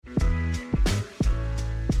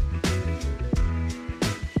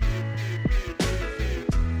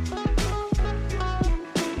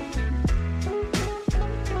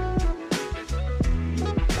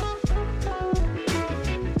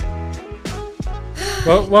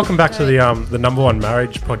Well, welcome back to the number one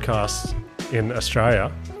marriage podcast in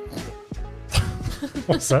Australia.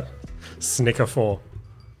 What's that? Snicker for?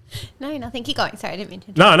 No, nothing. Keep going. Sorry, I didn't mean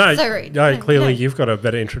to. No. So rude. No, clearly you've got a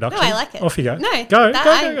better introduction. No, I like it. Off you go. No. Go.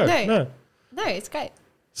 No, it's great.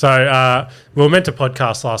 So we were meant to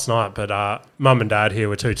podcast last night, but Mum and Dad here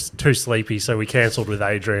were too sleepy, so we cancelled with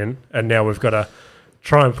Adrian, and now we've got to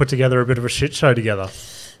try and put together a bit of a shit show together,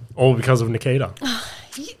 all because of Nikita.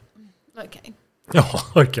 Okay.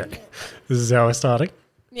 Oh, okay. This is how we're starting.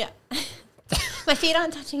 Yeah. My feet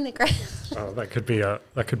aren't touching the ground. Oh, that could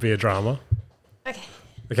be a drama. Okay.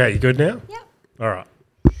 Okay, you good now? Yep. All right.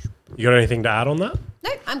 You got anything to add on that?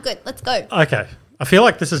 No, I'm good. Let's go. Okay. I feel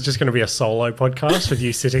like this is just going to be a solo podcast with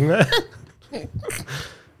you sitting there.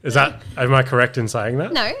 Am I correct in saying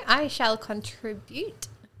that? No, I shall contribute.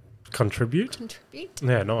 Contribute? Contribute.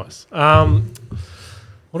 Yeah, nice.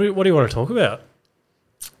 What do you want to talk about?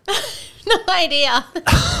 No idea.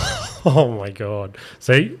 Oh my God.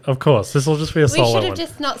 See, of course, this will just be a solo one. We should have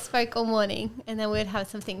just not spoke all morning and then we'd have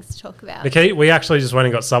some things to talk about. Nikita, we actually just went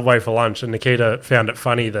and got Subway for lunch, and Nikita found it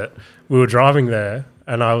funny that we were driving there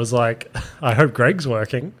and I was like, I hope Greg's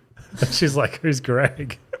working. And she's like, who's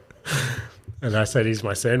Greg? And I said, he's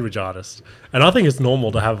my sandwich artist. And I think it's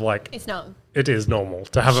normal to have like... It's not. It is normal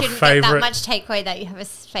to have a Shouldn't favourite... get that much takeaway that you have a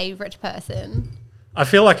favourite person. I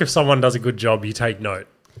feel like if someone does a good job, you take note.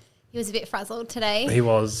 He was a bit frazzled today. He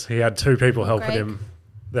was. He had two people helping Greg. him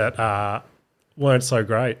that weren't so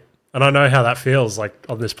great. And I know how that feels like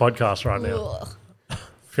on this podcast right now. Ugh. I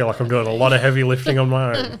feel like I'm doing a lot of heavy lifting on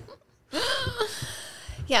my own.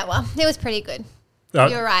 Yeah, well, it was pretty good.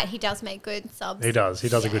 You're right. He does make good subs. He does. He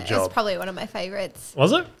does a good job. It's probably one of my favourites.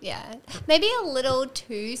 Was it? Yeah. Maybe a little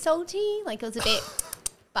too salty. Like it was a bit...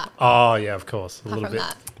 But Oh, yeah, of course. A apart little from bit.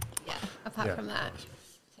 that. Yeah, apart from that.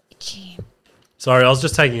 Itchy. Sorry, I was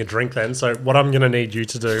just taking a drink then. So what I'm going to need you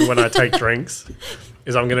to do when I take drinks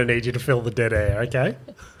is I'm going to need you to fill the dead air, okay?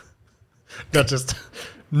 Not just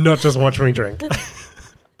watch me drink.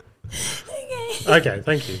 Okay,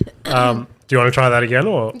 thank you. Do you want to try that again?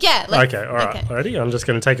 Or Yeah. Okay, all right. okay. Ready? I'm just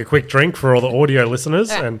going to take a quick drink for all the audio listeners.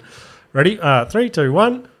 All right. And ready? 3, 2,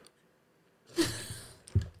 1.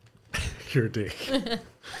 You're a dick.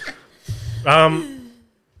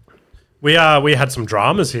 We had some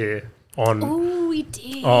dramas here on... Oh, we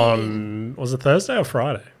did. Was it Thursday or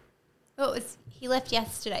Friday? Oh, he left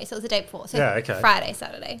yesterday, so it was the day before. So Yeah, okay. Friday,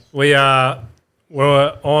 Saturday. We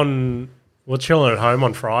were chilling at home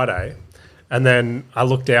on Friday, and then I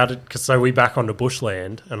looked out so we back onto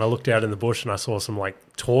bushland, and I looked out in the bush and I saw some like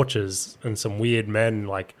torches and some weird men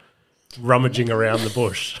like rummaging around the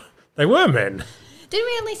bush. They were men. Didn't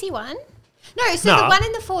we only see one? No, so the one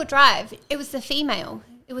in the Ford Drive, it was the female.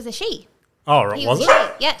 It was a she. Oh, right. He Was a it?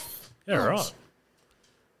 she. Yes. Yeah, right.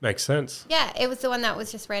 Makes sense. Yeah, it was the one that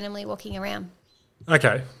was just randomly walking around.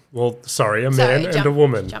 Okay. Well, sorry, a man and a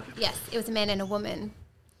woman. Yes, it was a man and a woman.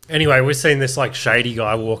 Anyway, we've seen this like shady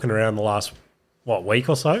guy walking around the last week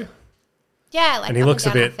or so. Yeah, like And he looks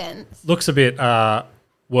a bit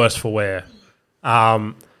worse for wear.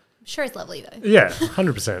 I'm sure it's lovely though. Yeah,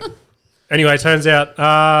 100%. Anyway, turns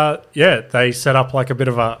out, they set up like a bit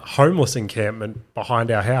of a homeless encampment behind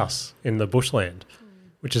our house in the bushland,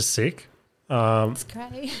 which is sick. It's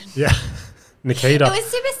great. Yeah, Nikita. It was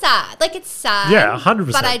super sad. Like it's sad. Yeah,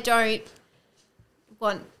 100%. But I don't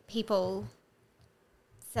want people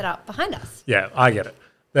set up behind us. Yeah, I get it.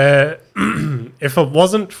 If it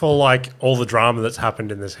wasn't for like all the drama that's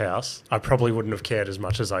happened in this house, I probably wouldn't have cared as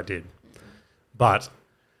much as I did. But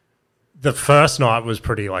the first night was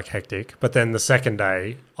pretty like hectic, but then the second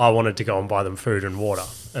day I wanted to go and buy them food and water,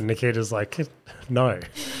 and Nikita's like, no.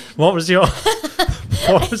 What was your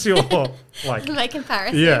like? My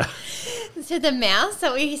comparison. Yeah, To the mouse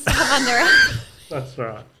that we used to have under our that's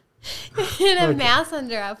right. a mouse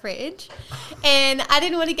under our fridge, and I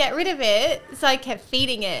didn't want to get rid of it, so I kept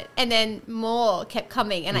feeding it, and then more kept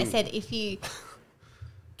coming, and I said, if you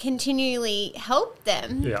continually help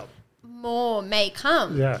them, Yeah. more may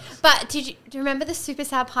come. Yeah. But do you remember the super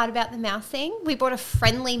sad part about the mouse thing? We bought a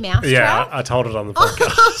friendly mouse Yeah, trap. I told it on the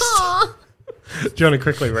podcast. Do you want to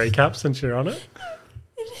quickly recap since you're on it?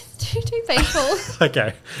 It's too painful.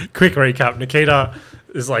 Okay, quick recap. Nikita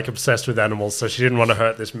is like obsessed with animals, so she didn't want to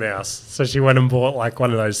hurt this mouse. So she went and bought like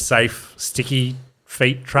one of those safe, sticky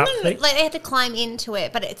feet trap things. Like they had to climb into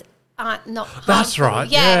it, but it's not harmful. That's right.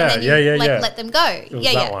 Yeah, and then you yeah. let them go. It was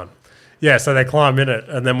that one. Yeah, so they climb in it,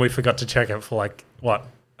 and then we forgot to check it for like,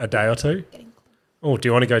 a day or two? Oh, do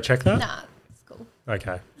you want to go check that? Nah, it's cool.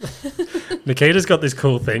 Okay. Nikita's got this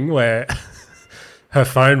cool thing where her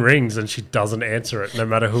phone rings and she doesn't answer it no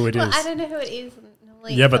matter who it is. I don't know who it is. No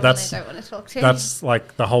Yeah, but I that's don't want to talk to. that's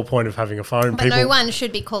like the whole point of having a phone. But no one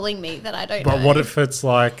should be calling me that I don't know. But what if it's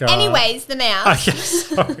like... Anyways, the mouse. Okay,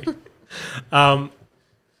 sorry.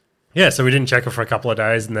 Yeah, so we didn't check it for a couple of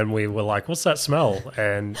days, and then we were like, what's that smell?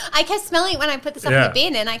 And I kept smelling it when I put the stuff in the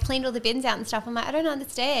bin, and I cleaned all the bins out and stuff. I'm like, I don't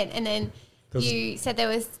understand. And then you said there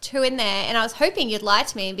was 2 in there, and I was hoping you'd lie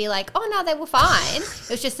to me and be like, oh, no, they were fine. It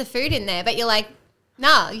was just the food in there. But you're like,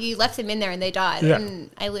 no, you left them in there and they died. Yeah. And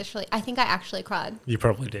I think I actually cried. You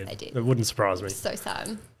probably did. I did. It wouldn't surprise me. So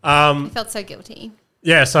sad. I felt so guilty.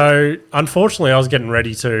 Yeah, so unfortunately I was getting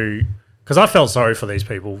ready to... Because I felt sorry for these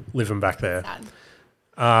people living back there. Sad.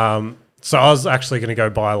 So I was actually going to go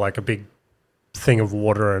buy like a big thing of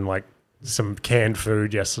water and like some canned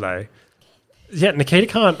food yesterday. Yeah, Nikita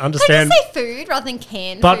can't understand. Can you say food rather than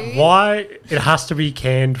canned but food? But why it has to be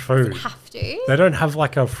canned food? Does it have to? They don't have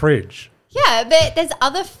like a fridge. Yeah, but there's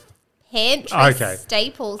other pantry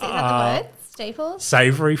staples. Is that the word? Staples?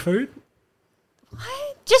 Savoury food?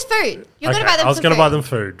 What? Just food. You're going to buy them I was going to buy them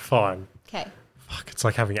food. Fine. Okay. Fuck, it's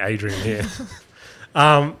like having Adrian here.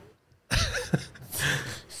 Where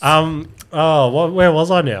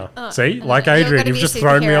was I now? See, like Adrian, you've just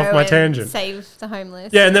thrown me off my tangent. Save the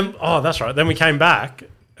homeless. Yeah, and then that's right. Then we came back,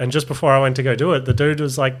 and just before I went to go do it, the dude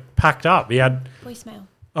was like packed up. He had voicemail.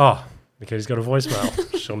 Oh, Nikita's got a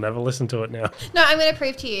voicemail. She'll never listen to it now. No, I'm going to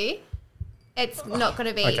prove to you, it's not going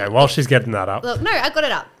to be. Okay, while she's getting that up. Look, no, I got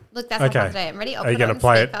it up. Look, that's okay. Today. I'm ready. Are you going to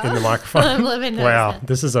play it in the microphone? I'm living wow,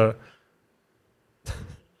 this is a.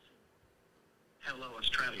 Hello,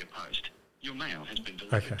 Australia Post. Your mail has been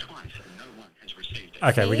delivered twice and no one has received it.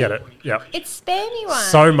 Okay, we get it. Yep. It's spammy one.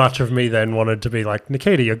 So much of me then wanted to be like,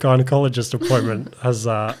 Nikita, your gynecologist appointment has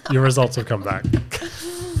your results have come back.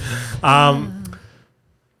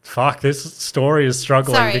 Fuck, this story is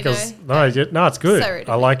struggling. Sorry, because no, it's good. So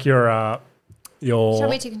I like your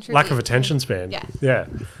lack of attention span. Yeah.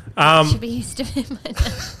 Should be used to it by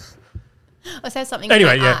now. Also have something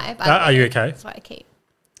anyway, in my eye. Are you okay? That's what I keep.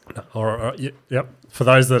 Yep. For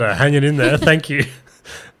those that are hanging in there, thank you.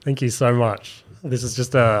 Thank you so much. This is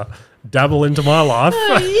just a dabble into my life.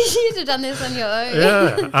 Oh, you should have done this on your own.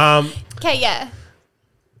 Yeah. Okay, yeah.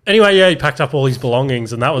 Anyway, he packed up all his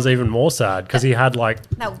belongings, and that was even more sad because he had like...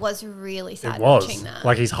 That was really sad watching that.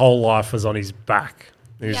 Like his whole life was on his back.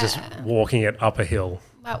 He was just walking it up a hill.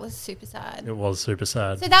 That was super sad. It was super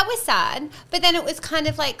sad. So that was sad, but then it was kind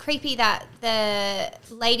of like creepy that the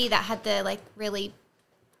lady that had the like really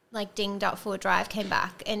like dinged up Ford Drive came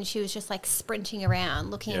back and she was just like sprinting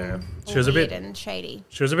around looking she was weird and shady.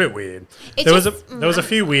 She was a bit weird. There was a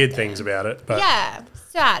few weird things about it, but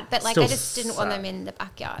sad. But like I just didn't want them in the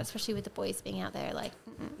backyard, especially with the boys being out there. Like,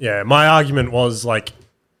 yeah, my argument was like,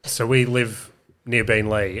 so we live near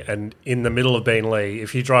Beenleigh, and in the middle of Beenleigh,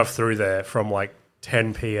 if you drive through there from like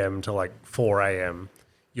 10 p.m. to like 4 a.m.,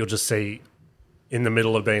 you'll just see in the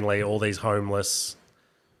middle of Beenleigh all these homeless.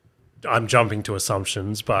 I'm jumping to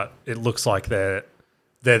assumptions, but it looks like they're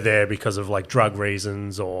there because of like drug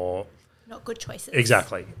reasons or not good choices.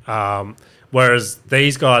 Exactly. Whereas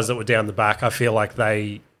these guys that were down the back, I feel like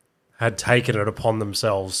they had taken it upon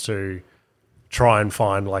themselves to try and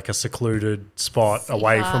find like a secluded spot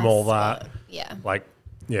away from all that. Yeah. Like,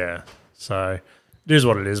 yeah. So it is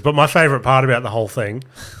what it is. But my favourite part about the whole thing.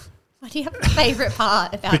 Why do you have a favourite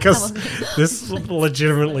part about because this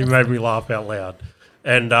legitimately made me laugh out loud.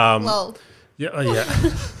 And lol. Yeah.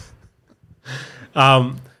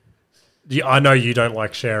 I know you don't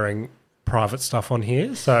like sharing private stuff on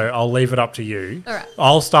here, so I'll leave it up to you. All right.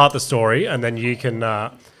 I'll start the story, and then you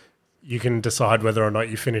can decide whether or not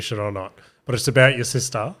you finish it or not. But it's about your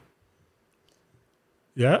sister.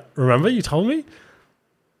 Yeah, remember you told me.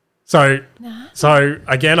 So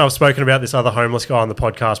again, I've spoken about this other homeless guy on the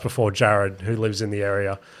podcast before, Jared, who lives in the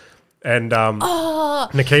area. And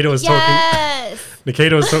Nikita was talking.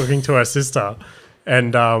 Nikita was talking to her sister,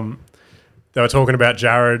 and they were talking about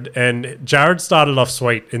Jared. And Jared started off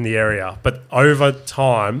sweet in the area, but over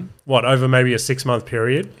time, over maybe a 6-month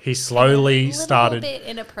period, he slowly started. A bit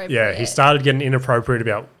inappropriate. Yeah, he started getting inappropriate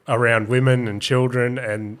around women and children,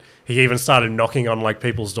 and he even started knocking on like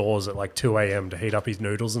people's doors at like 2 a.m. to heat up his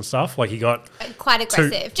noodles and stuff. Like he got quite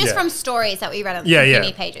aggressive, from stories that we read on the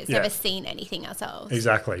community pages. Never seen anything ourselves.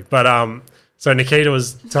 Exactly, but so Nikita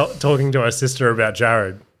was talking to her sister about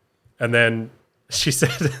Jared, and then she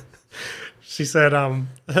said, oh,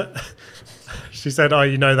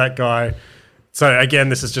 you know that guy. So again,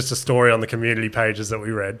 this is just a story on the community pages that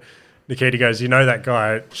we read. Nikita goes, you know that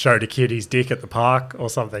guy showed a kid his dick at the park or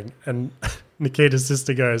something, and Nikita's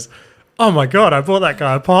sister goes, oh my God, I bought that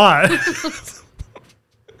guy a pie.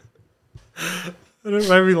 And it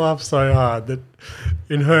made me laugh so hard that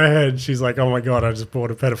in her head, she's like, oh my God, I just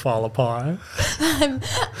bought a pedophile a pie.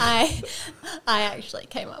 I actually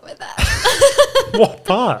came up with that. What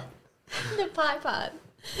part? The pie part.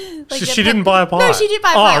 She didn't buy a pie? No, she did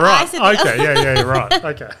buy a pie. Oh, right. I said Okay, yeah, you're right.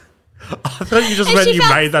 Okay. I thought you just meant you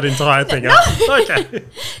made that entire thing up. Okay.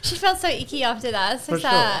 She felt so icky after that. So For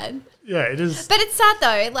sad. Sure. Yeah, it is. But it's sad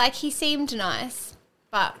though. Like, he seemed nice.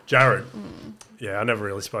 But Jared. Yeah, I never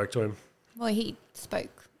really spoke to him. well, he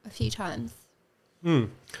spoke a few times.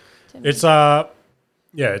 It's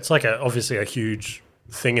it's like obviously a huge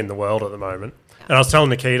thing in the world at the moment. And I was telling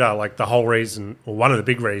Nikita, like, the whole reason, or one of the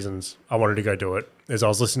big reasons I wanted to go do it is I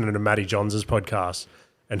was listening to Matty Johns' podcast,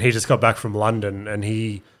 and he just got back from London, and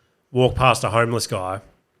he walked past a homeless guy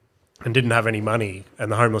and didn't have any money,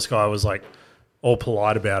 and the homeless guy was like all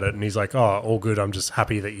polite about it, and he's like, oh, all good, I'm just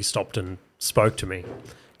happy that you stopped and spoke to me.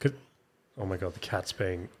 Oh my God, the cat's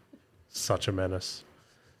being such a menace.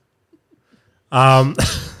 Well,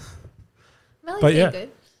 But yeah. good.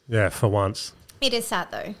 Yeah, for once. It is sad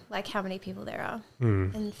though, like how many people there are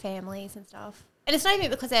and families and stuff. And it's not even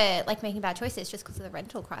because they're like making bad choices, it's just because of the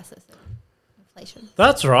rental crisis and inflation.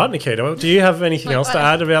 That's right, Nikita. Do you have anything else to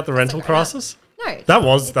add about the rental crisis? No.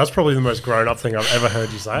 That's probably the most grown up thing I've ever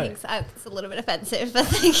heard you say. It's a little bit offensive, but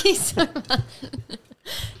thank you so much.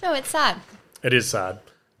 No, it's sad. It is sad.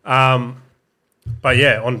 But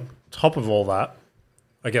yeah, on top of all that,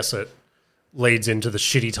 I guess it leads into the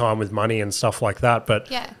shitty time with money and stuff like that. But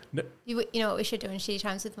yeah, you know what we should do in shitty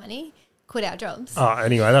times with money? Quit our jobs.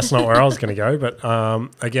 Anyway, that's not where I was going to go. But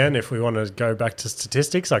again, if we want to go back to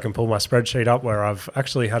statistics, I can pull my spreadsheet up where I've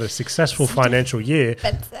actually had a successful financial year.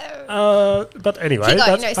 But anyway,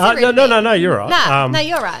 no, you're right. No,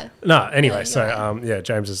 you're right. No, anyway, you're so right.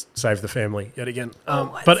 James has saved the family yet again.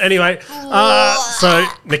 But anyway, so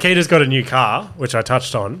Nikita's got a new car, which I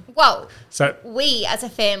touched on. Whoa. So we as a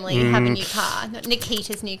family have a new car, not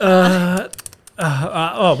Nikita's new car.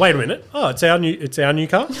 Wait a minute. Oh, it's our new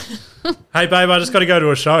car. Hey, babe, I just got to go to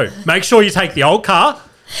a show. Make sure you take the old car.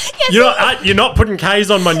 Yes, you're not putting K's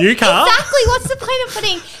on my new car. Exactly. What's the point of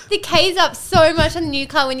putting the K's up so much on the new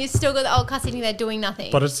car when you still got the old car sitting there doing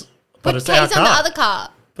nothing? But it's Put K's K's on the other car.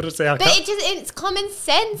 But it's our car. car. It's common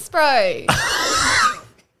sense, bro.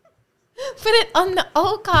 Put it on the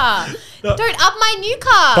old car. No. Don't up my new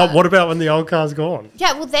car. But what about when the old car's gone?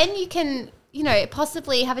 Yeah, well then you can,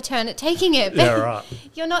 possibly have a turn at taking it. But yeah, right.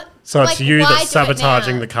 You're not. So it's you that's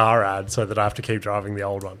sabotaging the car ad so that I have to keep driving the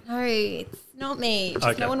old one. No, it's not me.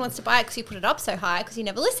 Just no one wants to buy it because you put it up so high because you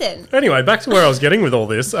never listen. Anyway, back to where I was getting with all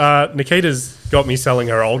this. Nikita's got me selling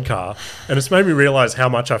her old car, and it's made me realise how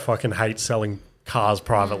much I fucking hate selling cars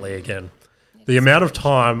privately again. The amount of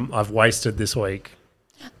time I've wasted this week.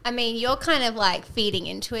 I mean, you're kind of like feeding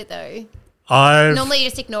into it though. Normally you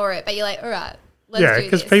just ignore it, but you're like, all right, let's do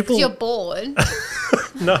this. Because you're bored.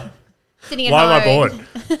 No. Sitting at Why home. am I bored?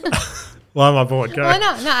 Why am I bored? Go. Well,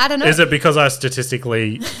 no, I don't know. Is it because I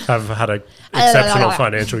statistically have had an exceptional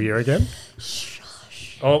financial year again?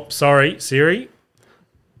 Oh, sorry, Siri. Is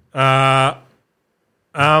that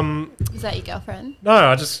your girlfriend? No,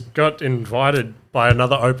 I just got invited by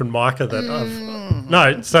another open micer that I've...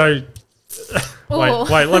 No, so...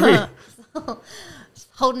 wait, let me...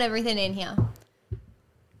 Holding everything in here.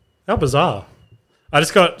 How bizarre. I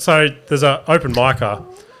just got... So there's an open micer,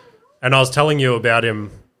 and I was telling you about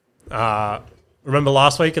him... remember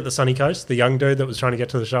last week at the Sunny Coast, the young dude that was trying to get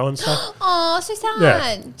to the show and stuff? Oh, so sad.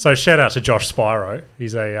 Yeah. So shout out to Josh Spyro.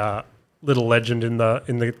 He's a little legend in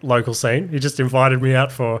the local scene. He just invited me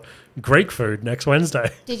out for Greek food next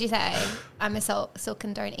Wednesday. Did you say I'm a silk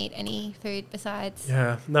and don't eat any food besides?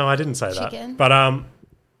 Yeah. No, I didn't say chicken? that. But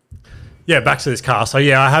yeah, back to this car. So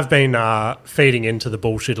yeah, I have been feeding into the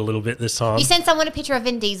bullshit a little bit this time. You sent someone a picture of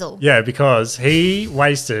Vin Diesel. Yeah, because he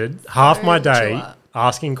wasted half my day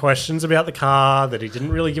asking questions about the car that he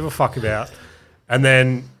didn't really give a fuck about. And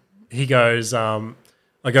then he goes,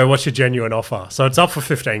 I go, what's your genuine offer? So it's up for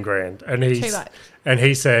 15 grand. And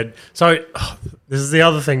he said, so this is the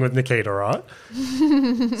other thing with Nikita, right?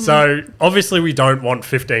 So obviously we don't want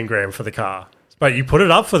 15 grand for the car, but you put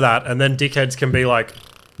it up for that and then dickheads can be like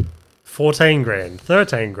 14 grand,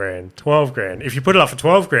 13 grand, 12 grand. If you put it up for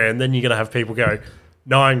 12 grand, then you're going to have people go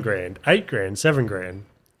 9 grand, 8 grand, 7 grand.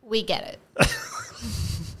 We get it.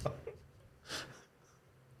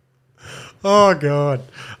 Oh, God.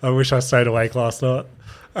 I wish I stayed awake last night.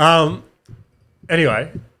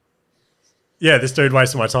 Anyway, yeah, this dude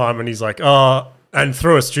wasted my time and he's like, and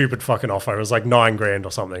threw a stupid fucking offer. It was like 9 grand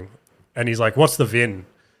or something. And he's like, what's the VIN?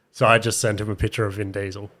 So I just sent him a picture of Vin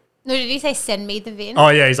Diesel. No, did he say send me the VIN? Oh,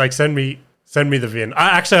 yeah, he's like, send me the VIN.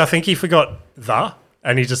 I think he forgot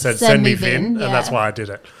And he just said, send me Vin. And that's why I did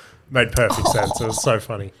it. Made perfect sense. It was so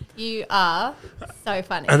funny. You are so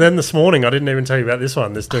funny. And then this morning, I didn't even tell you about this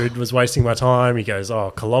one. This dude was wasting my time. He goes,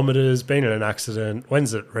 kilometres, been in an accident.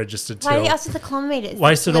 When's it registered to? Why did you ask for the kilometres?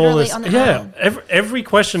 Wasted all this. Every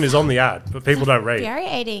question is on the ad, but people don't read.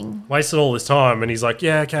 Infuriating. Wasted all this time. And he's like,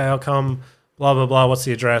 yeah, okay, I'll come. Blah, blah, blah. What's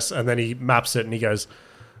the address? And then he maps it and he goes,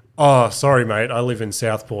 oh, sorry, mate. I live in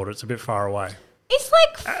Southport. It's a bit far away. It's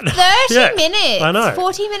like 30 minutes. I know.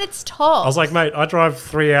 40 minutes top. I was like, mate, I drive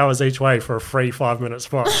 3 hours each way for a free 5-minute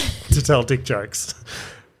spot to tell dick jokes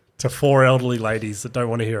to 4 elderly ladies that don't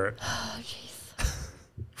want to hear it. Oh, jeez.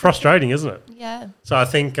 Frustrating, isn't it? Yeah. So I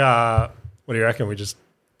think, what do you reckon? We just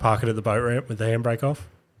park it at the boat ramp with the handbrake off?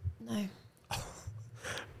 No.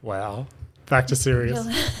 Wow. Back to serious.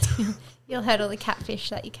 You'll hurt all the catfish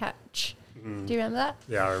that you catch. Do you remember that?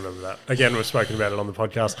 Yeah, I remember that. Again, we've spoken about it on the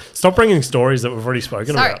podcast. Stop bringing stories that we've already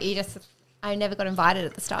spoken about. Sorry, I never got invited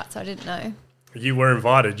at the start, so I didn't know. You were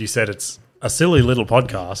invited. You said it's a silly little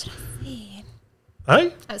podcast. Yeah.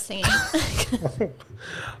 Hey? I was singing.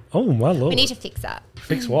 Oh, my Lord. We need to fix that.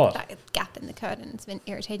 Fix what? That gap in the curtain. It's been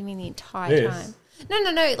irritating me the entire time.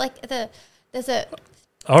 No. Like, there's a...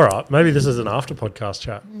 All right. Maybe this is an after podcast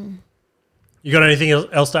chat. You got anything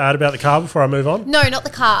else to add about the car before I move on? No, not the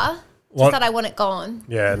car. What? Just that I want it gone.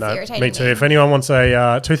 Yeah, no, me too. If anyone wants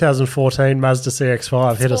a 2014 Mazda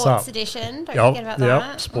CX-5, hit us up. Sports edition. Don't forget about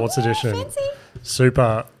that. Sports edition. Fancy.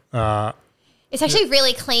 Super. It's actually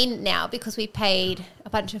really clean now because we paid a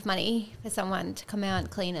bunch of money for someone to come out and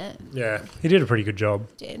clean it. Yeah, he did a pretty good job.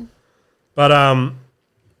 Did. But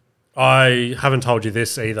I haven't told you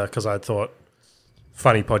this either because I thought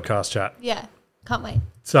funny podcast chat. Yeah, can't wait.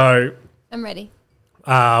 So I'm ready.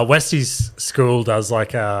 Westy's school does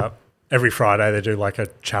like every Friday they do like a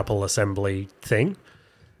chapel assembly thing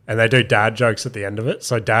and they do dad jokes at the end of it.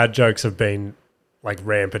 So dad jokes have been like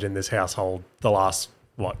rampant in this household the last,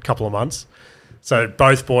 couple of months. So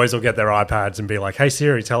both boys will get their iPads and be like, hey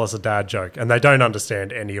Siri, tell us a dad joke. And they don't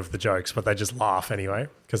understand any of the jokes, but they just laugh anyway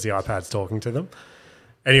because the iPad's talking to them.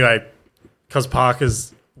 Anyway, because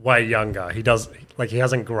Parker's way younger, he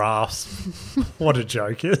hasn't grasped what a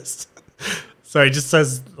joke is. So he just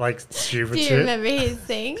says like stupid shit. Do you remember his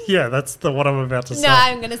thing? Yeah, that's the one I'm about to say. No,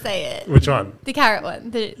 I'm going to say it. Which one? The carrot one.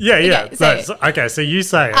 Yeah. Okay, so you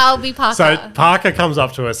say it. I'll be Parker. So Parker comes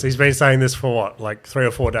up to us. He's been saying this for what, like 3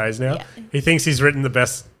 or 4 days now? Yeah. He thinks he's written the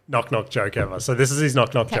best knock-knock joke ever. So this is his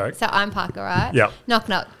knock-knock joke. So I'm Parker, right? Yeah. Knock,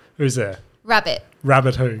 knock. Who's there? Rabbit.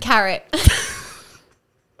 Rabbit who? Carrot.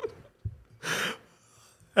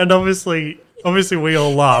 And obviously we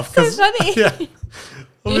all laugh. So funny. Yeah.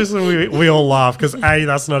 Obviously, we all laugh because A,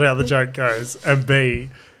 that's not how the joke goes, and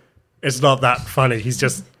B, it's not that funny. He's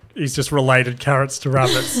just related carrots to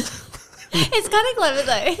rabbits. It's kind of clever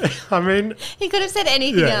though. I mean, he could have said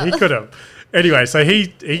anything else. He could have. Anyway, so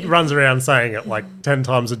he runs around saying it like 10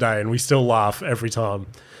 times a day, and we still laugh every time.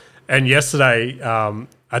 And yesterday, I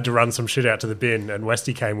had to run some shit out to the bin, and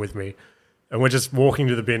Westy came with me, and we're just walking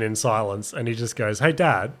to the bin in silence, and he just goes, "Hey,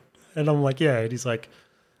 Dad," and I'm like, "Yeah," and he's like,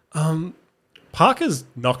 Parker's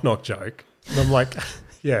knock-knock joke. And I'm like,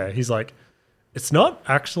 yeah. He's like, it's not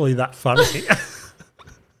actually that funny.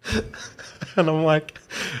 And I'm like,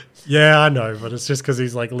 yeah, I know, but it's just because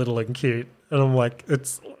he's like little and cute. And I'm like,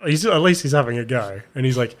 at least he's having a go. And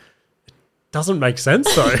he's like, it doesn't make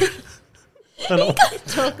sense though. He can't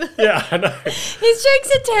talk. Yeah, I know. His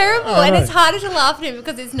jokes are terrible, and it's harder to laugh at him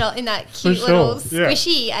because it's not in that cute little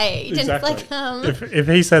squishy age. Exactly. And it's like, if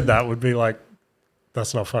he said that, would be like,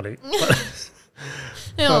 that's not funny.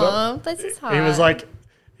 oh, bless his heart.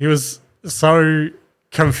 He was so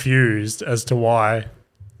confused as to why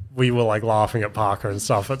we were like laughing at Parker and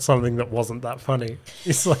stuff at something that wasn't that funny.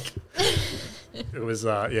 He's like, it was,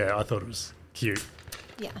 I thought it was cute.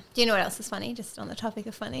 Yeah. Do you know what else is funny? Just on the topic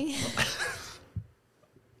of funny.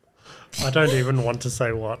 I don't even want to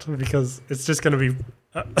say what because it's just going to be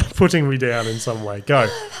putting me down in some way. Go.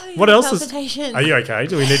 What else is... Are you okay?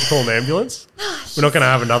 Do we need to call an ambulance? We're not going to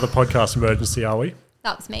have another podcast emergency, are we?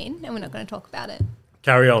 That was mean, and we're not going to talk about it.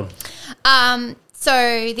 Carry on.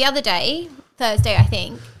 So the other day, Thursday, I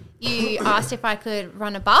think, you asked if I could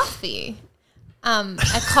run a bath for you,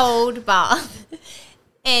 a cold bath.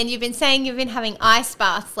 And you've been saying you've been having ice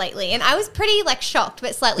baths lately. And I was pretty shocked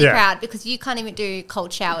but slightly proud because you can't even do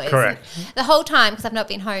cold showers. Correct. And the whole time, because I've not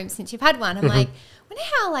been home since you've had one, I'm like, I wonder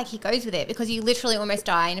how he goes with it because you literally almost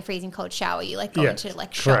die in a freezing cold shower. You go into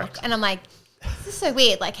shock. Correct. And I'm like, this is so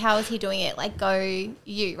weird. How is he doing it? Go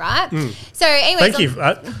you, right? So anyway. Thank you.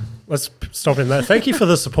 Let's stop in there. Thank you for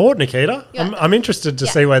the support, Nikita. I'm interested to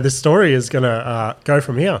see where this story is going to go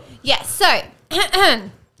from here. Yes. So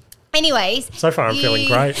Anyways. So far I'm feeling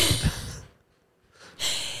great.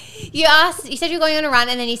 You said you were going on a run,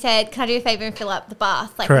 and then you said, can I do a favour and fill up the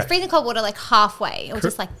bath? Like, Correct. freezing cold water, like, halfway, or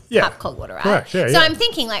just, like, tap cold water, right? Correct, yeah, so I'm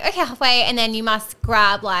thinking, like, okay, halfway, and then you must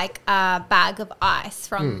grab, like, a bag of ice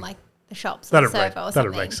from, like, the shops or the servo or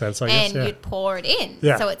something. That'd make sense, I guess, and you'd pour it in.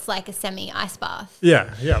 Yeah. So it's like a semi-ice bath.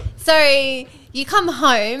 Yeah, yeah. So you come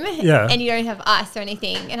home Yeah. and you don't have ice or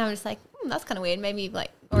anything, and I'm just like, that's kind of weird. Maybe you've,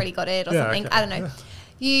 like, already got it or something. Okay. I don't know. Yeah.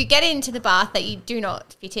 You get into the bath that you do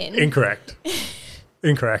not fit in. Incorrect.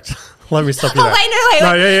 Let me stop you there.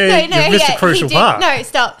 Wait. No, you missed a crucial part. No,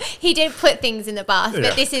 stop. He did put things in the bath,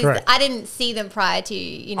 but this is, correct. I didn't see them prior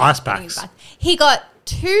to, ice packs. He got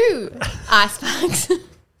 2 ice packs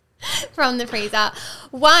from the freezer.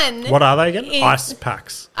 One. What are they again? Ice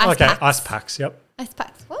packs. Packs. Ice packs, yep. Ice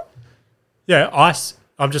packs, what? Yeah, ice.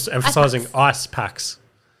 I'm just emphasizing ice packs.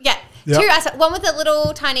 Yeah, Yep. 2 ice packs. One with a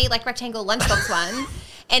little tiny, like, rectangle lunchbox one.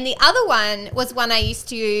 And the other one was one I used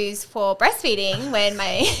to use for breastfeeding when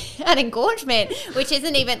I had engorgement, which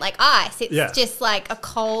isn't even like ice. It's just like a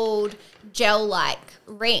cold gel-like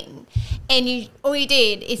ring. And all you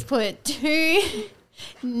did is put 2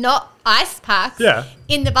 not ice packs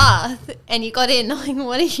in the bath, and you got in like,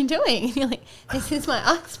 what are you doing? And you're like, this is my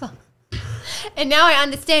ice bath. And now I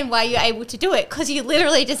understand why you're able to do it, because you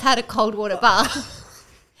literally just had a cold water bath.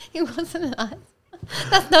 It wasn't an ice.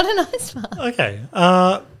 That's not an ice bath. Okay.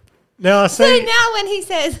 Now I see. So now when he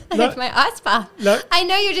says, I have my ice bath, I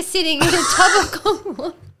know you're just sitting in a tub of cold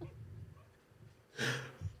water.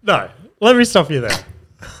 No, let me stop you there.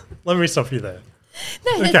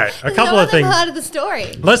 No, Okay, a couple of things. Part of the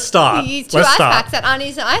story. Let's start. You used 2 ice packs that aren't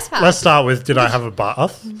using ice packs. Let's start with, did I have a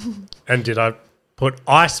bath? And did I put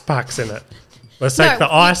ice packs in it? Let's take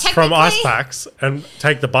the ice from ice packs and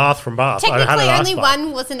take the bath from bath. Technically, I had only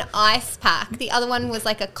one was an ice pack. The other one was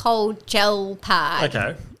like a cold gel pad.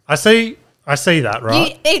 Okay. I see that,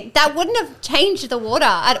 right? That wouldn't have changed the water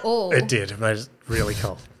at all. It did. It made it really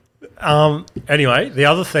cold. Anyway, the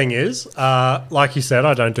other thing is, like you said,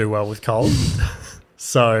 I don't do well with cold.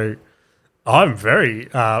 So I'm very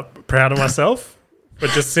proud of myself for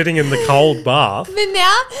just sitting in the cold bath. But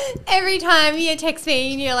now, every time you text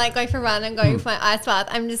me and you're like, going for a run, I'm going for my ice bath,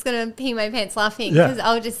 I'm just going to pee my pants laughing, because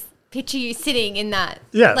I'll just picture you sitting in that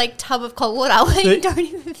like tub of cold water where you don't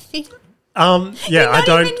even fit. I don't fit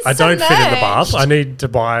in the bath. I need to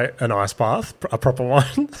buy an ice bath, a proper one.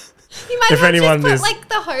 You might just put like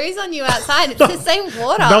the hose on you outside. It's the same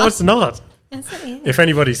water. No, it's not. Yes, it is. If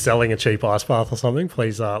anybody's selling a cheap ice bath or something,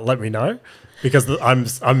 please let me know, because I'm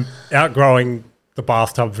outgrowing the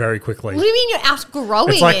bathtub very quickly. What do you mean you're outgrowing?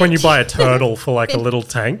 It's like when you buy a turtle for like a little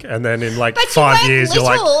tank, and then in like 5 years you're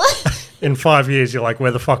like, in 5 years you're like,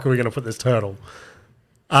 where the fuck are we going to put this turtle?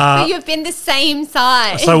 But you've been the same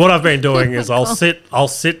size. So what I've been doing is I'll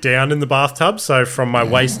sit down in the bathtub, so from my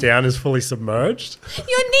waist down is fully submerged.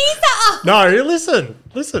 Your knees are up. No, listen.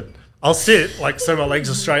 I'll sit like so my legs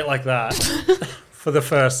are straight like that for the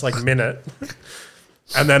first like minute,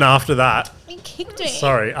 and then after that, you kicked me.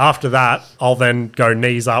 Sorry, after that I'll then go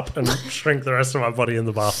knees up and shrink the rest of my body in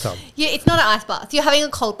the bathtub. Yeah, it's not an ice bath. You're having a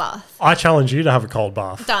cold bath. I challenge you to have a cold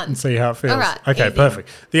bath. Done. And see how it feels. All right, okay, easy. Perfect.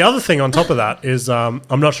 The other thing on top of that is I'm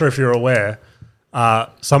not sure if you're aware,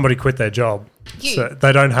 somebody quit their job. So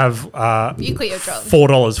they don't have you quit your job.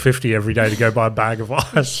 $4.50 every day to go buy a bag of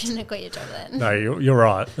ice. You shouldn't have quit your job then. No, you're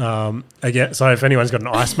right. Again, so if anyone's got an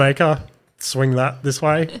ice maker, swing that this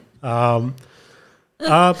way. But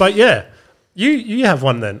yeah, you have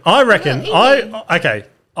one then. I reckon.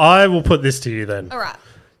 I will put this to you then. All right.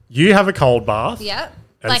 You have a cold bath. Yep.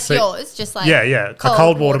 Like yours, just like a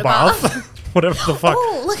cold water bath. Whatever the fuck.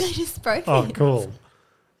 Oh, look, I just broke it. Oh, cool.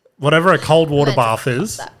 Whatever a cold water bath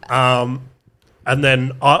is. And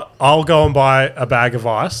then I'll go and buy a bag of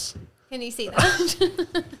ice. Can you see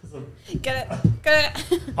that? Get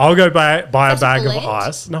it. I'll go buy a bag of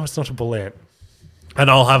ice. No, it's not a bullet. And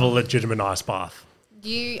I'll have a legitimate ice bath.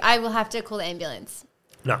 I will have to call the ambulance.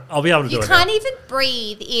 No, I'll be able to do it. You can't even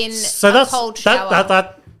breathe in cold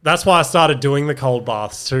shower. That's why I started doing the cold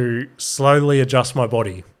baths, to slowly adjust my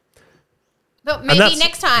body. But maybe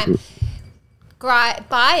next time, buy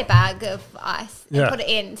a bag of ice and put it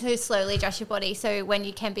in to slowly adjust your body, so when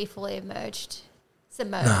you can be fully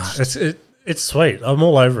submerged. It's sweet. I'm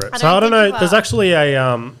all over it. I don't know. There's actually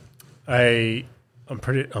I'm gonna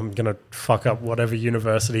fuck up whatever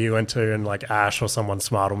university you went to, and like Ash or someone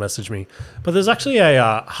smart will message me. But there's actually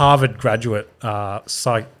a Harvard graduate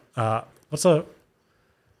scientist,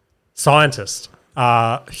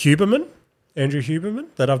 Andrew Huberman,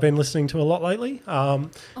 that I've been listening to a lot lately. And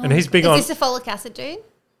he's big on. Is this a folic acid dude?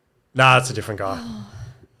 Nah, it's a different guy.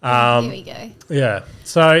 Here we go. Yeah.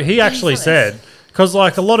 So he actually Jesus. said, because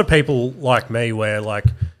like a lot of people like me, where like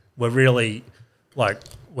we're really like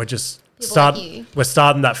we're just People like you. we're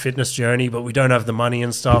starting that fitness journey, but we don't have the money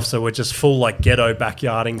and stuff, so we're just full like ghetto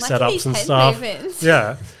backyarding Like setups these and head stuff. movements.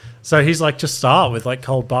 Yeah. So he's like, just start with like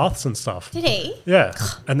cold baths and stuff. Did he? Yeah.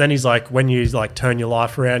 And then he's like, when you like turn your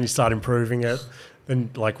life around, you start improving it.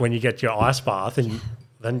 Then like when you get your ice bath, and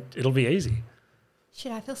then it'll be easy.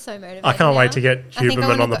 Shit, I feel so motivated. I can't now. wait to get I think I Huberman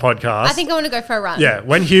wanna on the go- podcast. I think I want to go for a run. Yeah,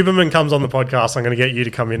 when Huberman comes on the podcast, I'm going to get you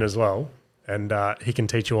to come in as well, and he can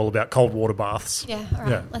teach you all about cold water baths. Yeah, all right.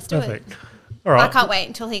 Yeah, Let's do perfect. it. All right. I can't wait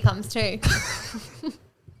until he comes too.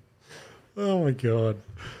 Oh my god.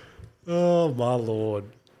 Oh my lord.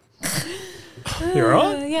 You all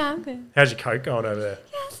right? Yeah, I'm good. How's your coat going over there?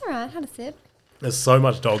 Yeah, that's all right. Had a sip. There's so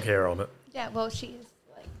much dog hair on it. Yeah, well, she is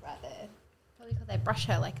like right there. Probably because I brush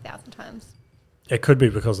her like 1,000 times. It could be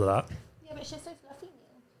because of that. Yeah, but she's so fluffy now.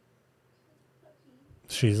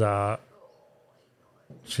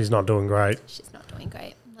 She's not doing great. She's not doing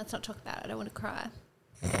great. Let's not talk about it. I don't want to cry.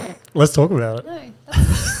 Let's talk about it. No,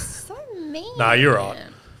 that's so mean. Nah, you're right.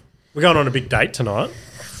 We're going on a big date tonight.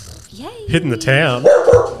 Yay. Hitting the town.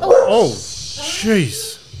 Oh,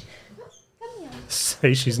 jeez.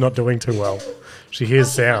 See, she's not doing too well. She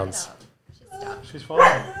hears sounds. She's stuck. She's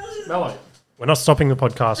fine. Mello, we're not stopping the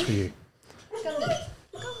podcast for you.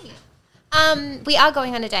 We are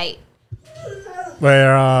going on a date.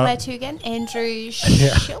 Where Where to again? Andrew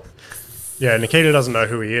Schultz. yeah, Nikita doesn't know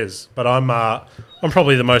who he is, but I'm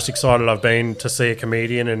probably the most excited I've been to see a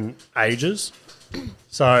comedian in ages.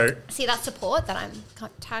 So See that support that I'm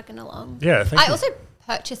tagging along. yeah, thank I you. also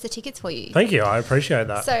purchased the tickets for you. Thank you. I appreciate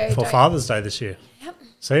that So for don't- Father's Day this year. Yep.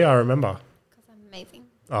 See, I remember. Because I'm amazing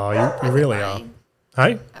Oh, you really are. buying.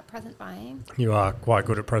 Hey, at present buying. you are quite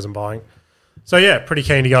good at present buying. So yeah, pretty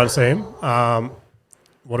keen to go and see him.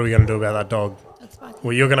 What are we going to do about that dog? That's fine.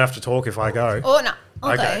 Well, you're going to have to talk if I go. Oh no,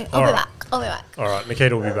 I'll Okay, go. I'll all be right. back. I'll be back. All right,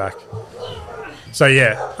 Nikita will be back. So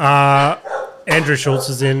yeah, Andrew Schultz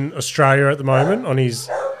is in Australia at the moment on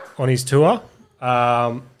his tour,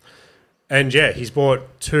 and yeah, he's brought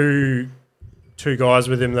two guys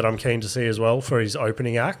with him that I'm keen to see as well for his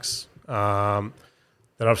opening acts.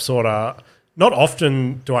 That I've sort of not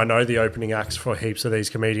often do I know the opening acts for heaps of these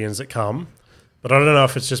comedians that come, but I don't know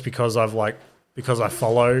if it's just because because I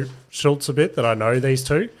follow Schultz a bit that I know these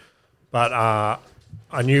two, but I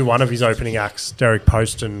knew one of his opening acts, Derek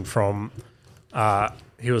Poston from.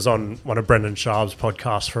 He was on one of Brendan Sharp's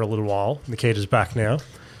podcasts for a little while. Nikita's back now.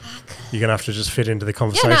 You're going to have to just fit into the Yeah,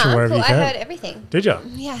 conversation no, wherever cool. you I can. heard everything. Did you?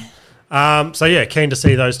 Yeah. So, yeah, keen to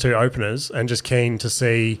see those two openers and just keen to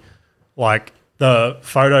see, like, the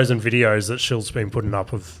photos and videos that Schult's been putting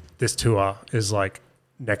up of this tour is, like,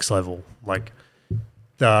 next level. Like,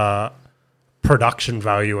 the production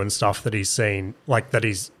value and stuff that he's seen, like, that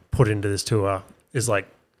he's put into this tour is, like,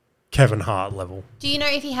 Kevin Hart level. Do you know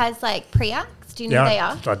if he has like pre-acts? Do you know who they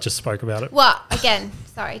are? I just spoke about it. What? Again,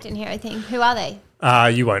 sorry, didn't hear anything. Who are they?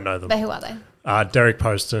 You won't know them. But who are they? Derek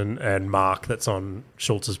Poston and Mark, that's on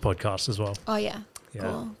Schultz's podcast as well. Oh yeah, Yeah,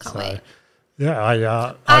 cool. Can't so, wait. Yeah,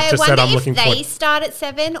 I I just said wonder I'm if looking they forward. start at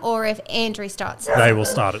 7 or if Andrew starts. At They 7. will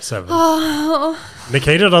start at 7. Oh,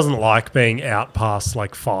 Nikita doesn't like being out past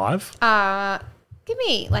like 5. give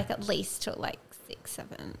me like at least till like 6,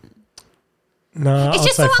 7. No, It's I'd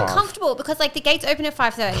just say so 5. uncomfortable because like the gates open at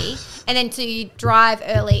 5:30 and then so you drive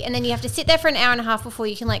early and then you have to sit there for an hour and a half before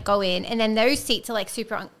you can like go in and then those seats are like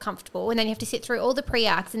super uncomfortable and then you have to sit through all the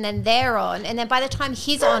pre-acts and then they're on and then by the time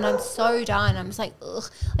he's on I'm so done. I'm just like ugh.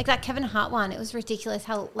 Like that Kevin Hart one, it was ridiculous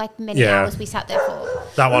how like many Yeah. hours we sat there for.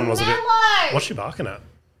 That one was a bit. Mellow! What's she barking at?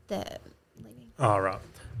 The leaving. Oh, right.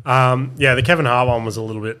 Yeah, the Kevin Hart one was a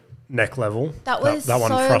little bit neck level. That was that one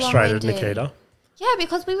so frustrated long-winded. Nikita. Yeah,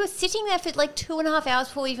 because we were sitting there for like 2.5 hours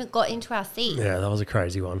before we even got into our seat. Yeah, that was a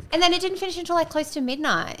crazy one. And then it didn't finish until like close to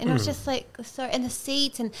midnight. And it Hmm. was just like, so, and the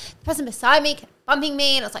seats and the person beside me kept bumping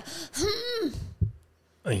me. And I was like,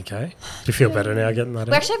 Okay. Do you feel better now getting that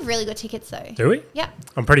We out? actually have really good tickets though. Do we? Yeah.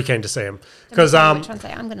 I'm pretty keen to see him. Don't Because know which ones they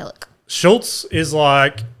are. I'm going to look. Schultz is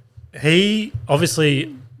like, he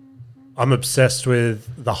obviously, I'm obsessed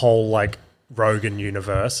with the whole like Rogan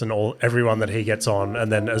universe and everyone that he gets on.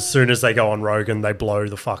 And then as soon as they go on Rogan, they blow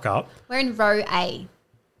the fuck up. We're in row A.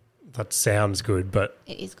 That sounds good, but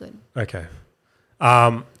It is good. okay.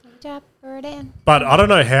 Dapper Dan. But I don't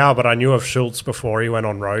know how, but I knew of Schultz before he went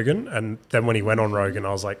on Rogan. And then when he went on Rogan,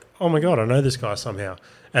 I was like, oh my God, I know this guy somehow.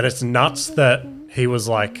 And it's nuts that he was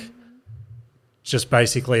like just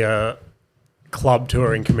basically a club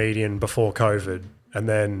touring comedian before COVID. And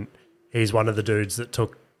then he's one of the dudes that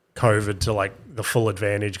took COVID to like the full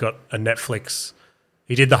advantage, got a Netflix.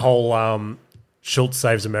 he did the whole Schultz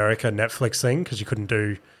Saves America Netflix thing because you couldn't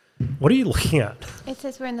do. What are you looking at? It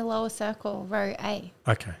says we're in the lower circle, row A.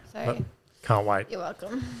 Okay. So Can't wait. you're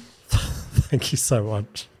welcome. Thank you so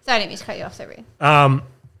much. Sorry, I didn't mean to cut you off so rude.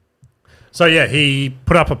 So yeah, he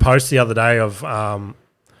put up a post the other day of I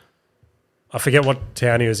forget what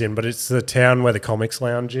town he was in, but it's the town where the Comics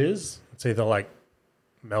Lounge is. It's either like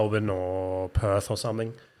Melbourne or Perth or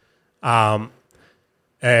something.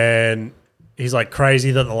 And he's like,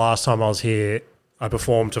 crazy that the last time I was here, I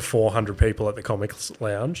performed to 400 people at the Comics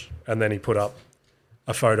Lounge. And then he put up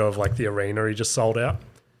a photo of like the arena he just sold out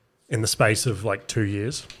in the space of like 2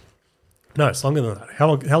 years. No, it's longer than that. How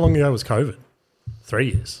long ago was COVID?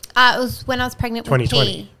 3 years. It was when I was pregnant with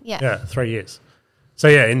 2020. P. Yeah. Yeah, 3 years. So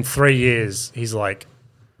yeah, in 3 years, he's like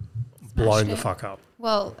blown the fuck up.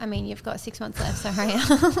 Well, I mean, you've got 6 months left, so hurry up.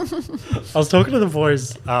 I was talking to the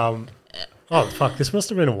boys. Oh, fuck, this must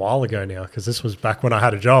have been a while ago now because this was back when I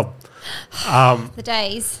had a job. The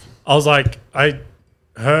days. I was like, I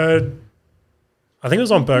heard, I think it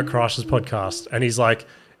was on Bert Kreischer's podcast, and he's like,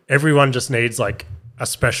 everyone just needs like a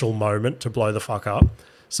special moment to blow the fuck up.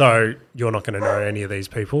 So you're not going to know any of these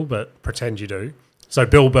people, but pretend you do. So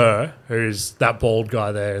Bill Burr, who's that bald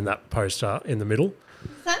guy there in that poster in the middle.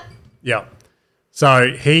 Is that? Yeah.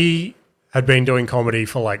 So he had been doing comedy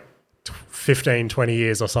for like 15, 20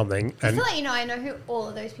 years or something. Just to let you know, I know who all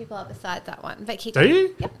of those people are besides that one. But keep Do going.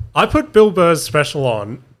 you? Yep. I put Bill Burr's special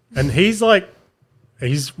on, and he's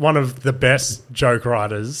one of the best joke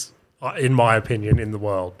writers, in my opinion, in the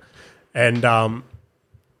world. And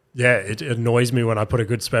yeah, it annoys me when I put a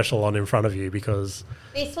good special on in front of you because...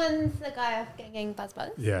 This one's the guy off Getting Buzz Buzz.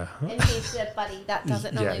 Yeah. And he's the buddy that does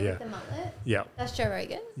it normally with the mullet. Yeah. That's Joe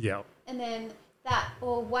Rogan. Yeah. And then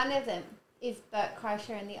one of them is Bert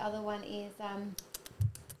Kreischer and the other one is...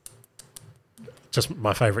 Just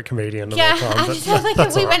my favourite comedian of yeah, all time. I just was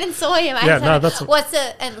like, we went and saw him. What's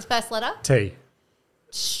the first letter? T.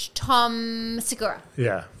 Tom Segura.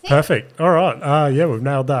 Yeah, perfect. All right. Yeah, we've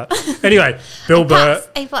nailed that. Anyway, Bill Burr.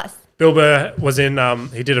 A plus. Bill Burr was in.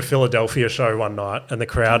 He did a Philadelphia show one night, and the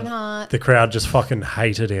crowd just fucking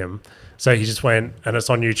hated him. So he just went, and it's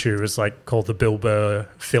on YouTube. It's like called the Bill Burr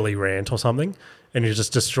Philly rant or something, and he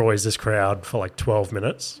just destroys this crowd for like 12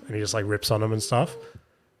 minutes, and he just like rips on them and stuff.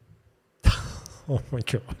 Oh my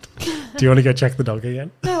god! Do you want to go check the dog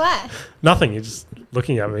again? No, what? Nothing. You're just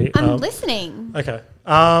looking at me. I'm listening. Okay.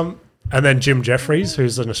 And then Jim Jeffries,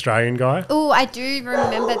 who's an Australian guy. Oh, I do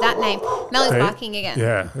remember that name. Mella's barking again.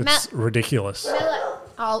 Yeah, it's ridiculous. Mella,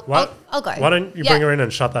 I'll go. Why don't you bring her in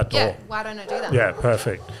and shut that door? Yeah, why don't I do that? Yeah,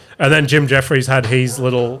 perfect. And then Jim Jeffries had his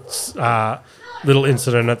little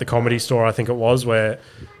incident at the Comedy Store, I think it was, where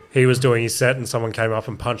he was doing his set and someone came up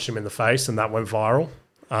and punched him in the face, and that went viral.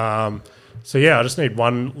 So yeah, I just need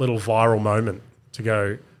one little viral moment to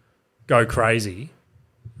go crazy,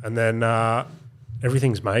 and then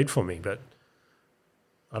everything's made for me. But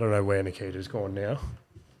I don't know where Nikita's gone now.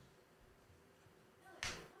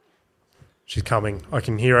 She's coming. I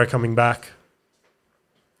can hear her coming back.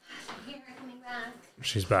 I can hear her coming back.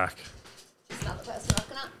 She's back. Just another person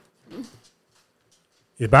rocking up.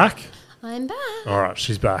 You're back? I'm back. All right,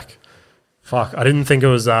 she's back. Fuck, I didn't think it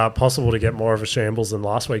was possible to get more of a shambles than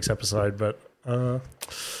last week's episode, but...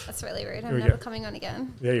 That's really rude. I'm never coming on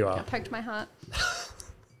again. Yeah, you are. I poked my heart.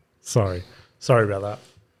 Sorry about that.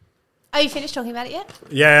 Oh, you finished talking about it yet?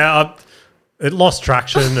 Yeah, it lost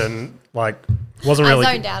traction and, like, wasn't really...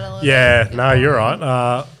 I zoned out a little bit. Yeah, no, you're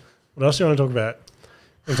right. What else do you want to talk about?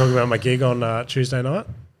 You want to talk about my gig on Tuesday night?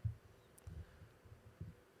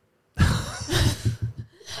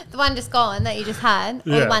 The one just gone that you just had,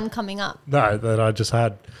 or the one coming up? No, that I just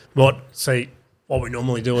had. What we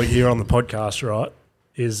normally do here on the podcast, right,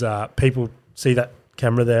 is people see that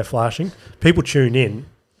camera there flashing. People tune in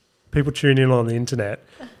on the internet,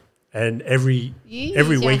 and every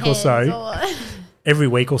week or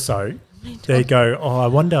so, they go, oh, I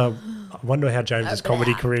wonder how James's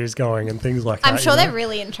comedy career is going and things like that. I'm sure they're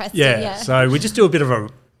really interested. Yeah. So we just do a bit of a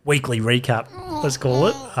weekly recap, let's call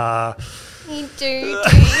it. You do you?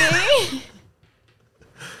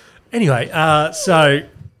 Anyway, so...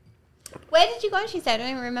 Where did you go, she said? I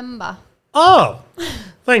don't even remember. Oh,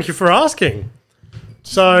 thank you for asking.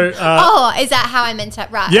 So... is that how I meant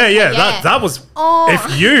it? Right. Yeah, okay, yeah. That was...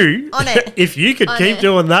 If you could keep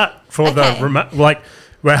doing that for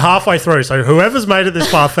we're halfway through. So whoever's made it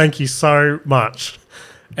this far, thank you so much.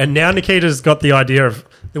 And now Nikita's got the idea of...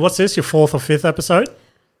 What's this, your 4th or 5th episode?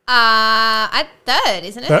 Third,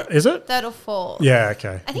 isn't it? Is it? 3rd or 4th. Yeah,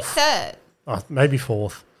 okay. I think 3rd. Oh, maybe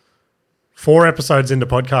 4th. 4 episodes into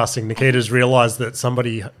podcasting, Nikita's realised that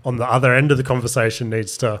somebody on the other end of the conversation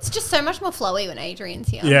needs to... It's just so much more flowy when Adrian's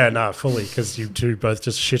here. Yeah, no, fully, because you two both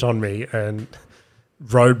just shit on me and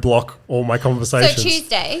roadblock all my conversations. So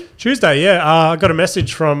Tuesday? Tuesday, yeah. I got a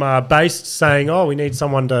message from Based saying, we need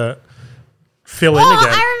someone to fill in again.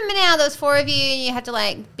 I remember now there was 4 of you and you had to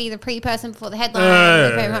like be the pre-person before the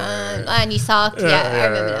headline and you sucked. I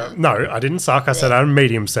remember now. No, I didn't suck. I said I'm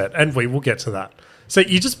medium set, and we will get to that. So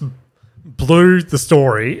you just blew the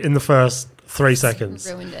story in the first 3 seconds.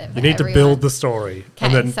 Ruined it. You need to build the story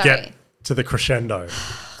and then get to the crescendo.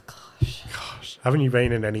 Gosh, haven't you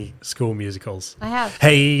been in any school musicals? I have.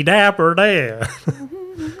 Hey, dapper there.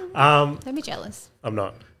 Don't be jealous. I'm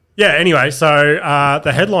not. Yeah, anyway, so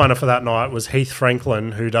the headliner for that night was Heath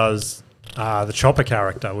Franklin, who does the Chopper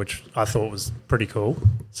character, which I thought was pretty cool.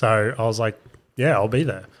 So I was like, yeah, I'll be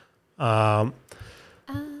there.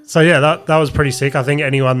 So yeah, that was pretty sick. I think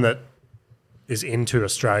anyone that is into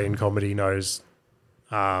Australian comedy knows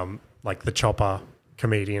like the Chopper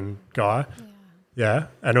comedian guy. Yeah.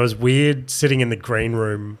 And it was weird sitting in the green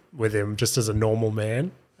room with him just as a normal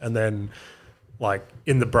man. And then like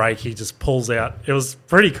in the break, he just pulls out. It was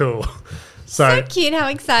pretty cool. So cute how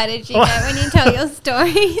excited you get when you tell your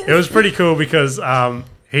stories. It was pretty cool because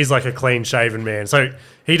he's like a clean shaven man. So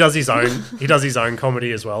he does his own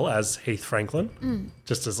comedy as well as Heath Franklin,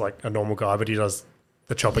 just as like a normal guy, but he does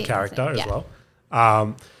the Chopper character as well.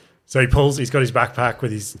 So he's got his backpack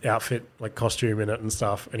with his outfit, like costume in it and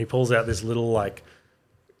stuff, and he pulls out this little like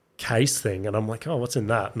case thing, and I'm like, oh, what's in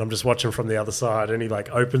that? And I'm just watching from the other side, and he like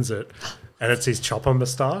opens it, and it's his Chopper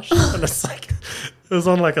moustache, and it's like it was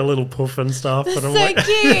on like a little puff and stuff. That's and I'm so like,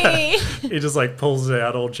 cute. He just like pulls it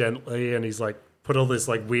out all gently, and he's like put all this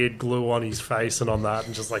like weird glue on his face and on that,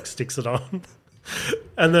 and just like sticks it on.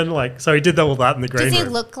 And then like, so he did all that in the green room. Does he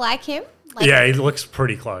look like him? Like, yeah, he looks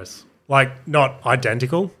pretty close. Like not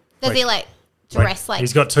identical. Does he like dress like?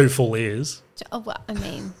 He's got 2 full ears. Oh, well, I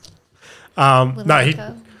mean. No,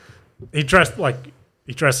 he dresses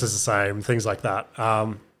the same, things like that.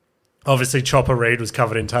 Obviously, Chopper Reed was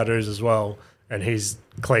covered in tattoos as well, and he's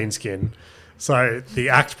clean skin. So the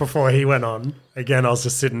act before he went on, again, I was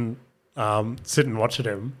just sitting watching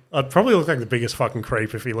him. I'd probably look like the biggest fucking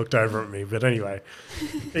creep if he looked over at me. But anyway,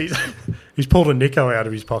 he's pulled a Nico out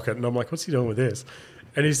of his pocket, and I'm like, what's he doing with this?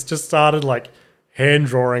 And he's just started like hand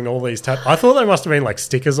drawing all these tattoos. I thought they must have been like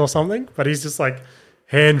stickers or something, but he's just like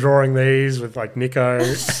hand drawing these with like Nico.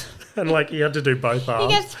 And like he had to do both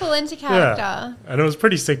arms. He gets full into character. Yeah. And it was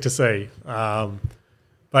pretty sick to see. But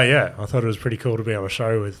yeah, I thought it was pretty cool to be on a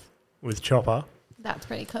show with Chopper. That's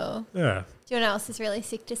pretty cool. Yeah. Do you know what else is really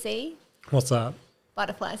sick to see? What's that?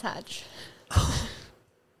 Butterflies hatch.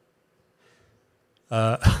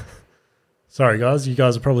 Sorry, guys. You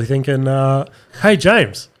guys are probably thinking, hey,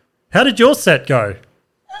 James, how did your set go?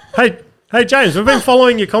 Hey, James, we've been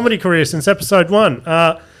following your comedy career since episode 1.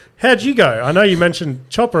 How'd you go? I know you mentioned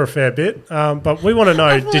Chopper a fair bit, but we want to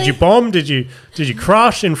know, did you bomb? Did you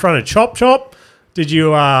crush in front of Chop? Did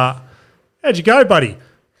you, how'd you go, buddy?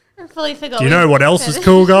 I fully forgot. Do you know what else is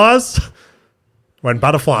cool, guys? When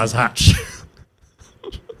butterflies hatch.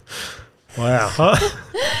 Wow.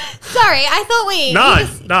 Sorry, I thought we... No.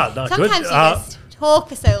 Sometimes you just talk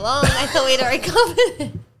for so long. I thought we'd already covered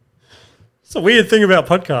it. It's a weird thing about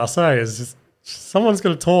podcasts, is just someone's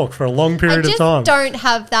going to talk for a long period of time. I just don't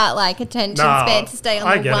have that like attention span to stay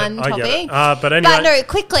on the one topic. But anyway. But no,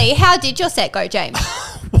 quickly, how did your set go, James?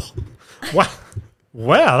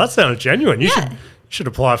 Wow, that sounded genuine. You should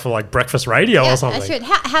apply for like breakfast radio or something. I should.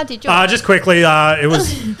 How did your just quickly, it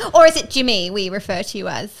was... Or is it Jimmy we refer to you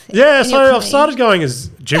as? Yeah, so I've started going as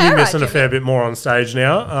Jimmy Missen a fair bit more on stage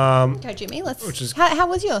now. Go Jimmy, how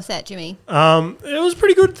was your set, Jimmy? It was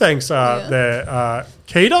pretty good, thanks there.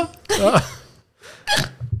 Nikita?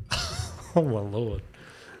 Oh my Lord.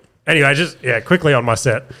 Anyway, quickly on my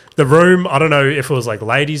set. The room, I don't know if it was like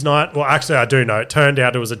ladies' night. Well, actually, I do know. It turned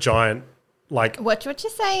out it was a giant, like... Watch what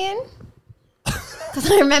you're saying. Because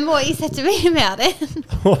I remember what you said to me about it.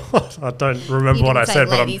 I don't remember what I said,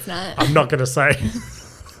 but I'm not going to say.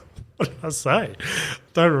 What did I say?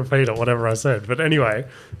 Don't repeat it, whatever I said. But anyway,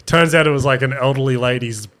 turns out it was like an elderly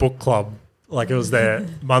ladies' book club. Like it was their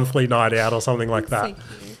monthly night out or something like that.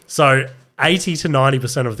 So 80 to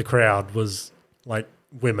 90% of the crowd was like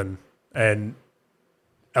women and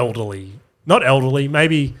elderly. Not elderly,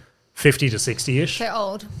 maybe 50 to 60-ish. They're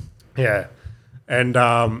old. Yeah. And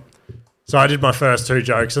so I did my first 2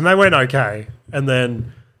 jokes and they went okay. And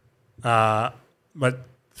then my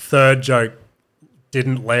third joke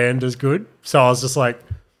didn't land as good. So I was just like,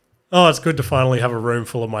 oh, it's good to finally have a room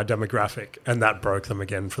full of my demographic. And that broke them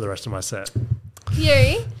again for the rest of my set.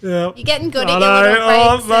 You. Yeah. You're getting good I at your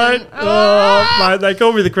little know. breaks. Mate, they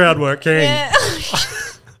call me the crowd work king. Yeah.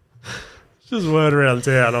 Just word around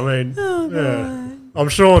town. I mean, yeah. I'm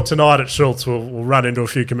sure tonight at Schultz we'll run into a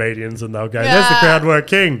few comedians and they'll go, there's the crowd work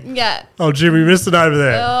king. Yeah. Oh, Jimmy Missen over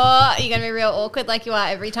there. Oh, you're going to be real awkward like you are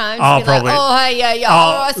every time. I'll Just be probably. Like, oh, hey, yeah.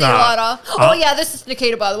 I'll see you later. Oh, yeah, this is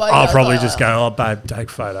Nikita, by the way. I'll probably just go, oh, babe, take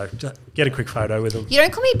a photo. Get a quick photo with them. You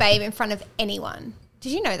don't call me babe in front of anyone.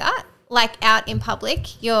 Did you know that? Like out in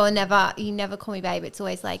public, you never call me babe. It's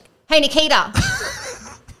always like, hey, Nikita.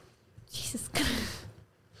 Jesus Christ.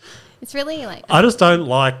 It's really like... I just don't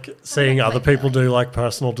like seeing other people do like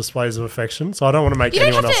personal displays of affection, so I don't want to make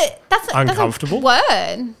anyone else uncomfortable. That's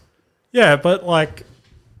a word. Yeah, but like,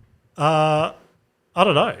 I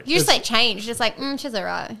don't know. You just like change. Just like, she's all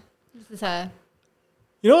right. This is her.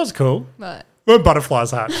 You know what's cool? What? When butterflies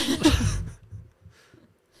hatch.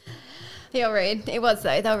 You're rude. It was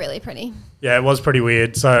though. They were really pretty. Yeah, it was pretty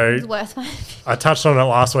weird. So It was worth my... I touched on it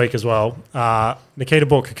last week as well. Nikita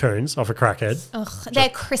bought cocoons off a crackhead. Ugh, they're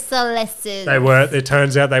chrysalises. They were. It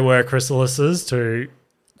turns out they were chrysalises to.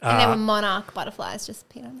 And they were monarch butterflies. Just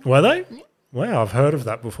peanut. on them. Were they? Yeah. Wow, I've heard of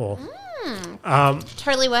that before.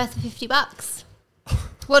 Totally worth $50.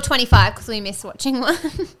 Well, 25 because we missed watching one.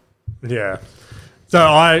 Yeah.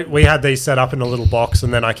 So we had these set up in a little box,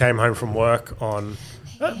 and then I came home from work on.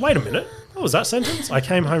 Wait a minute. What was that sentence? I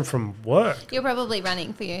came home from work. You're probably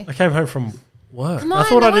running for you. I came home from work. Come on,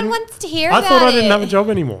 no one wants to hear about it. I thought I didn't have a job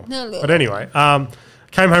anymore. No. But anyway,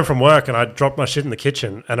 came home from work and I dropped my shit in the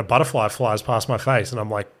kitchen and a butterfly flies past my face and I'm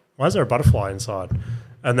like, why is there a butterfly inside?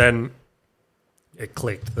 And then it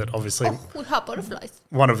clicked that obviously with hot butterflies.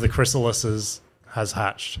 One of the chrysalises has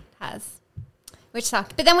hatched. Which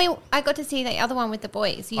sucked. But then I got to see the other one with the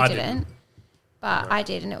boys. You didn't. But no. I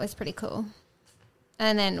did and it was pretty cool.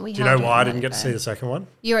 And then we. Do you know why I didn't get to see the second one?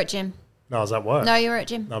 You were at gym. No, I was at work. No, you were at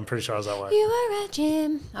gym. No, I'm pretty sure I was at work. You were at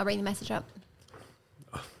gym. I'll bring the message up.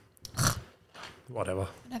 Whatever.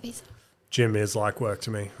 Yourself. Gym is like work to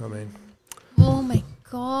me. I mean. Oh my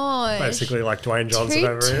god. Basically like Dwayne Johnson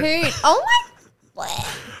over here. Oh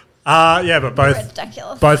my. Yeah, but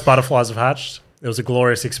both butterflies have hatched. It was a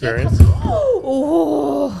glorious experience.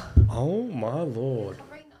 Oh my lord.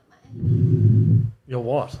 You're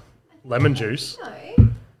what? Lemon juice? No.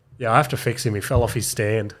 Yeah, I have to fix him. He fell off his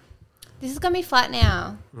stand. This is going to be flat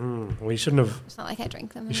now. Well, you shouldn't have... It's not like I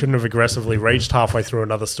drink them. You shouldn't have aggressively reached halfway through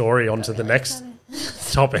another story onto the next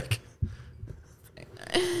topic.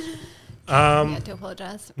 I do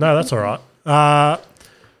apologise. No, that's all right.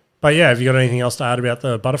 But yeah, have you got anything else to add about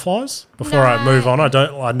the butterflies before I move on?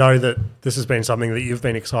 I know that this has been something that you've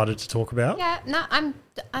been excited to talk about. Yeah, no,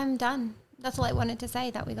 I'm done. That's all I wanted to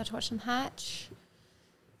say. That we got to watch them hatch.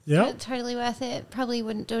 Yeah, totally worth it. Probably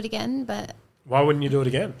wouldn't do it again, but why wouldn't you do it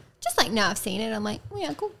again? Just like now I've seen it, I'm like, oh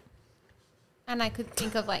yeah, cool. And I could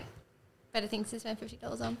think of like better things to spend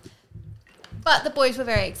 $50 on. But the boys were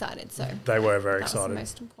very excited, so they were very excited. That was the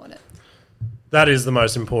most important. That is the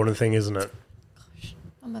most important thing, isn't it? Gosh,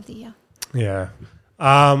 mum of the year. Yeah.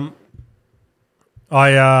 I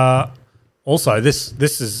also this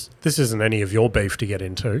isn't any of your beef to get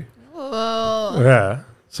into. Whoa. Yeah,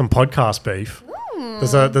 some podcast beef.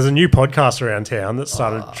 There's a new podcast around town that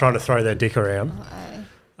started trying to throw their dick around.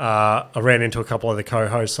 I ran into a couple of the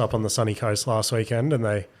co-hosts up on the sunny coast last weekend, and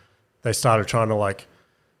they started trying to like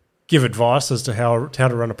give advice as to how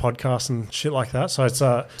to run a podcast and shit like that. So it's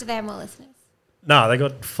do they have more listeners? No, they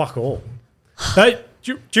got fuck all. Do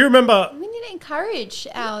you remember? We need to encourage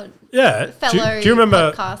our fellow. Do you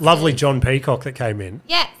remember podcasters. Lovely John Peacock that came in?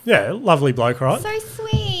 Yes. Yeah, lovely bloke, right? So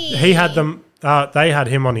sweet. He had them. They had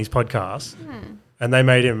him on his podcast, and they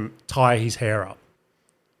made him tie his hair up.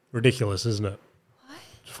 Ridiculous, isn't it? What?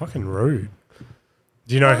 It's fucking rude.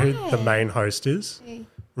 Do you know who the main host is?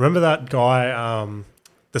 Remember that guy?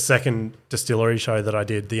 The second distillery show that I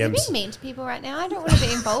did. You're being mean to people right now. I don't want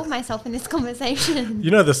to involve myself in this conversation. You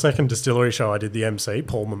know the second distillery show I did, the MC,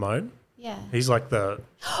 Paul Mamone? Yeah. He's like the...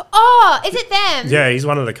 Oh, is it them? Yeah, he's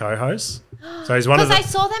one of the co-hosts. So he's one of the... Because I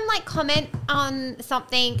saw them like comment on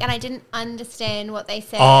something and I didn't understand what they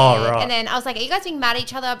said. Oh, right. And then I was like, are you guys being mad at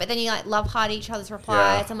each other? But then you like love heart each other's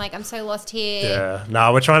replies. I'm like, I'm so lost here. Yeah.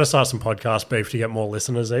 No, we're trying to start some podcast beef to get more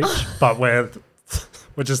listeners each. But we're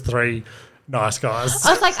just three... nice guys.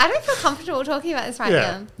 I was like, I don't feel comfortable talking about this right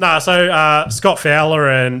now. No, so Scott Fowler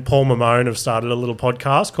and Paul Mamone have started a little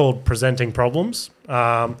podcast called Presenting Problems.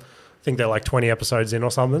 I think they're like 20 episodes in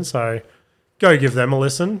or something, so go give them a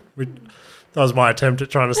listen. That was my attempt at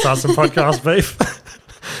trying to start some podcast beef.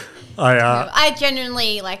 I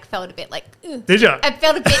genuinely like felt a bit like. Ugh. Did you? I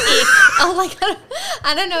felt a bit ick. I was like,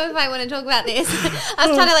 I don't know if I want to talk about this. I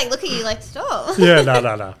was trying to like look at you like stop.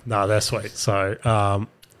 Yeah, no, they're sweet. So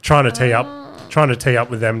trying to tee up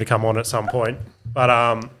with them to come on at some point.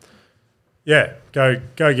 But yeah, go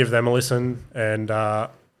give them a listen, and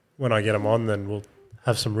when I get them on, then we'll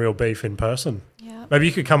have some real beef in person. Yeah. Maybe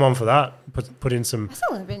you could come on for that. Put in some. That's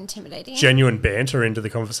a little bit intimidating. Genuine banter into the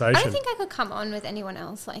conversation. I don't think I could come on with anyone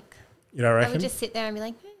else. Like, you don't reckon? I would just sit there and be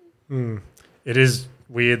like. It is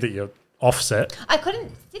weird that you're offset. I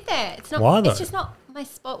couldn't sit there. It's not. Why though? It's just not my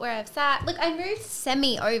spot where I've sat. Look, I moved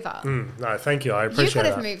semi over. No, thank you. I appreciate You could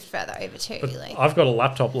have that. moved further over too. But I've got a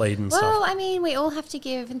laptop lead and stuff. Well, I mean, we all have to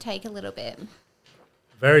give and take a little bit.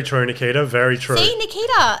 Very true, Nikita. Very true. See,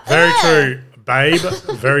 Nikita. Very true, babe.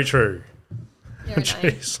 Very true. You're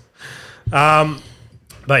annoying. Jeez.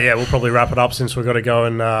 But yeah, we'll probably wrap it up since we've got to go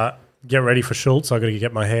and get ready for Schultz. I've got to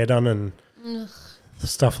get my hair done and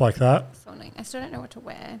stuff like that. So annoying. I still don't know what to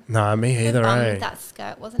wear. No, me either, eh? That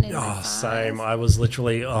skirt wasn't in my size. Same. I was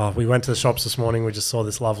literally, we went to the shops this morning. We just saw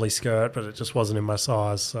this lovely skirt, but it just wasn't in my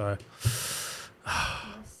size. So,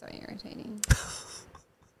 so irritating.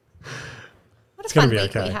 What it's a fun going to be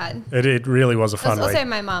week okay. we had. It really was a It fun was also week.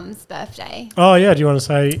 my mum's birthday. Oh, yeah. Do you want to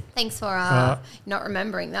say? Thanks for not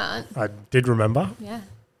remembering that. I did remember. Yeah.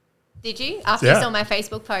 Did you? After Yeah. you saw my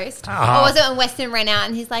Facebook post? Or was it when Weston ran out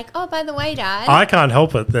and he's like, oh, by the way, Dad? I can't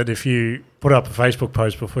help it that if you put up a Facebook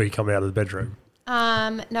post before you come out of the bedroom.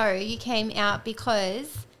 No, you came out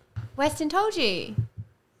because Weston told you.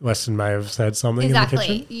 Weston may have said something Exactly.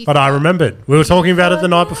 in the kitchen. You But I forgot. remembered. We were talking about it the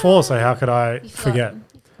night forgot. before, so how could I You forget? You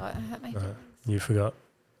forgot. I hurt my feelings. You forgot.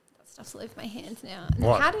 That stuff's all over my hands now. And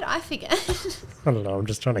What? how did I forget? I don't know. I'm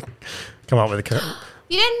just trying to come up with a...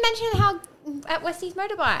 You didn't mention how at Westy's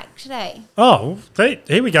motorbike today. Oh, see,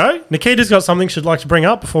 here we go. Nikita's got something she'd like to bring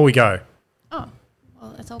up before we go. Oh,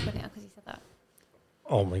 well, it's all good now because you said that.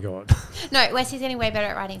 Oh, my God. No, Westy's getting way better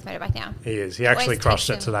at riding his motorbike now. He is. He actually always crushed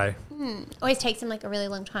it takes today. Always takes him like a really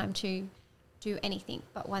long time to do anything,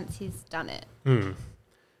 but once he's done it,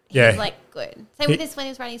 Yeah. he's like good. Same with this when he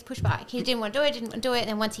was riding his push bike. He didn't want to do it, and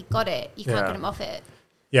then once he got it, you can't Yeah. get him off it.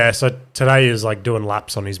 Yeah, so today is like doing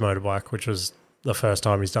laps on his motorbike, which was the first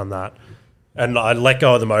time he's done that. And I let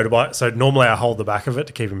go of the motorbike. So normally I hold the back of it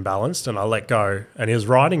to keep him balanced, and I let go. And he was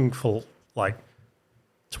riding for like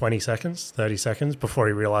 20 seconds, 30 seconds before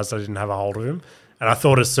he realized I didn't have a hold of him. And I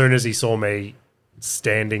thought as soon as he saw me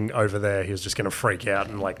standing over there, he was just going to freak out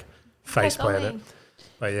and like face plant it. going.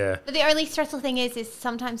 But yeah. But the only stressful thing is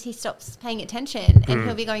sometimes he stops paying attention and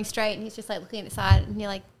he'll be going straight and he's just like looking at the side and you're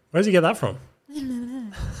like, Where does he get that from?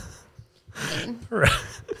 "Man,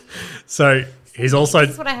 So he's also...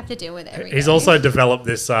 this is what I have to deal with every day." He's also developed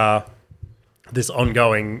this this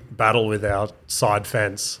ongoing battle with our side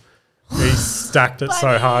fence. He stacked it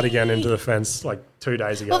so hard again into the fence like 2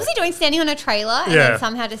 days ago. What was he doing, standing on a trailer and Yeah. then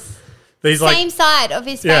somehow just These same side of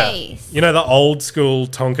his face? You know the old school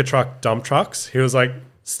Tonka truck dump trucks? He was like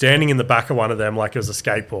standing in the back of one of them like it was a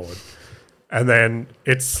skateboard. And then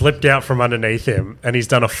it slipped out from underneath him and he's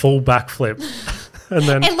done a full backflip. And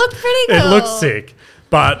then It looked pretty cool. it looked sick.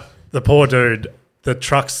 But the poor dude, the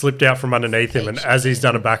truck slipped out from underneath him, and as he's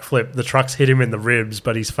done a backflip, the truck's hit him in the ribs,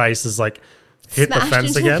 but his face is like hit the Smashed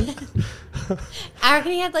fence into again. I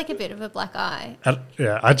reckon he had like a bit of a black eye.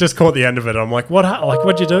 Yeah, I just caught the end of it. I'm like,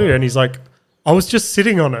 what'd you do? And he's like, I was just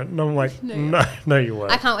sitting on it. And I'm like, no, you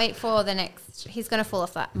weren't. I can't wait for the next. He's going to fall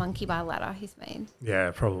off that monkey bar ladder he's made.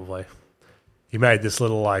 Yeah, probably. He made this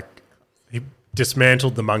little he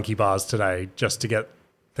dismantled the monkey bars today just to get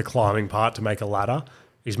the climbing part to make a ladder.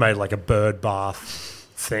 He's made like a bird bath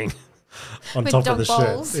thing on With top dog of the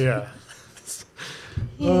bowls. shit. Yeah.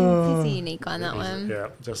 Yeah, he's a unique one, that one. Yeah,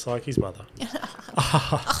 just like his mother.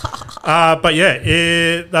 But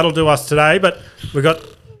yeah, that'll do us today. But we've got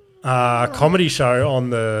a comedy show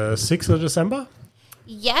on the 6th of December.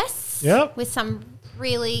 Yes. Yep. With some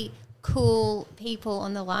really cool people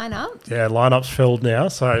on the lineup. Yeah, lineup's filled now,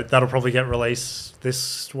 so that'll probably get released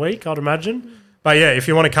this week, I'd imagine. But yeah, if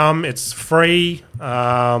you want to come, it's free.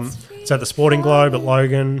 It's at the Sporting Globe at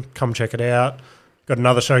Logan. Come check it out. Got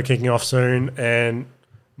another show kicking off soon and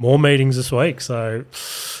more meetings this week. So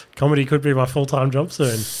comedy could be my full-time job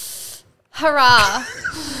soon. Hurrah.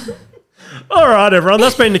 All right, everyone.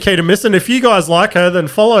 That's been Nikita Missen. If you guys like her, then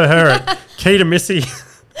follow her at Kita Missy.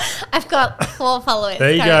 I've got 4 followers. There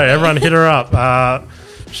you go. currently. Everyone hit her up.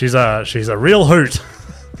 She's a real hoot.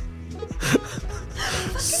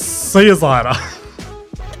 See you later.